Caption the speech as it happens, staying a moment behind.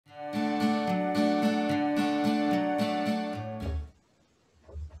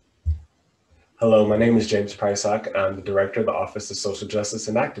Hello, my name is James Prysock, and I'm the Director of the Office of Social Justice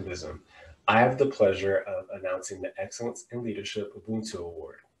and Activism. I have the pleasure of announcing the Excellence in Leadership Ubuntu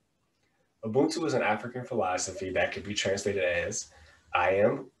Award. Ubuntu is an African philosophy that could be translated as, I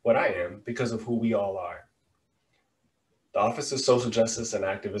am what I am because of who we all are. The Office of Social Justice and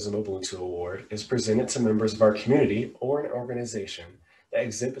Activism Ubuntu Award is presented to members of our community or an organization that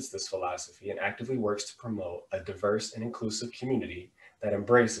exhibits this philosophy and actively works to promote a diverse and inclusive community that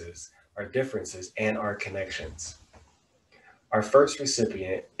embraces our differences and our connections. Our first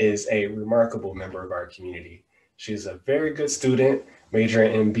recipient is a remarkable member of our community. She is a very good student,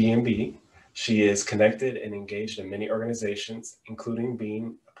 majoring in B&B. She is connected and engaged in many organizations, including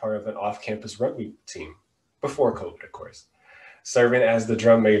being a part of an off-campus rugby team, before COVID, of course, serving as the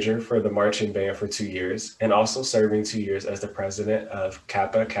drum major for the marching band for 2 years, and also serving 2 years as the president of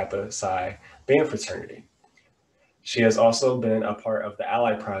Kappa Kappa Psi band fraternity. She has also been a part of the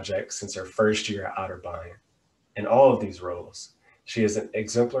Ally Project since her first year at Otterbein. In all of these roles, she is an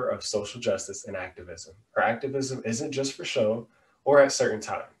exemplar of social justice and activism. Her activism isn't just for show or at certain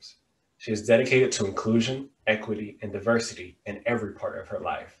times. She is dedicated to inclusion, equity, and diversity in every part of her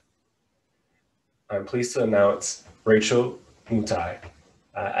life. I'm pleased to announce Rachel Muti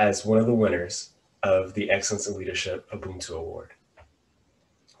as one of the winners of the Excellence in Leadership Ubuntu Award.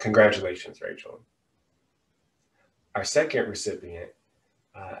 Congratulations, Rachel. Our second recipient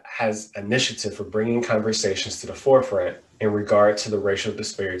has initiative for bringing conversations to the forefront in regard to the racial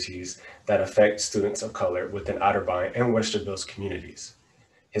disparities that affect students of color within Otterbein and Westerville's communities.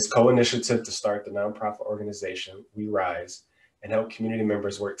 His co-initiative to start the nonprofit organization, We Rise, and help community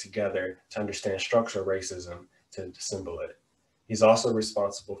members work together to understand structural racism to dissemble it. He's also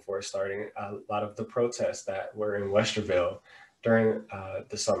responsible for starting a lot of the protests that were in Westerville during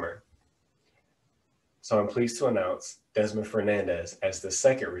the summer. So I'm pleased to announce Desmond Fernandez as the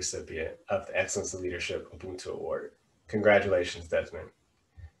second recipient of the Excellence in Leadership Ubuntu Award. Congratulations, Desmond.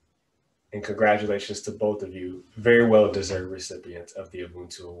 And congratulations to both of you, very well-deserved recipients of the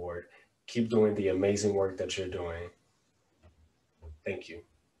Ubuntu Award. Keep doing the amazing work that you're doing. Thank you.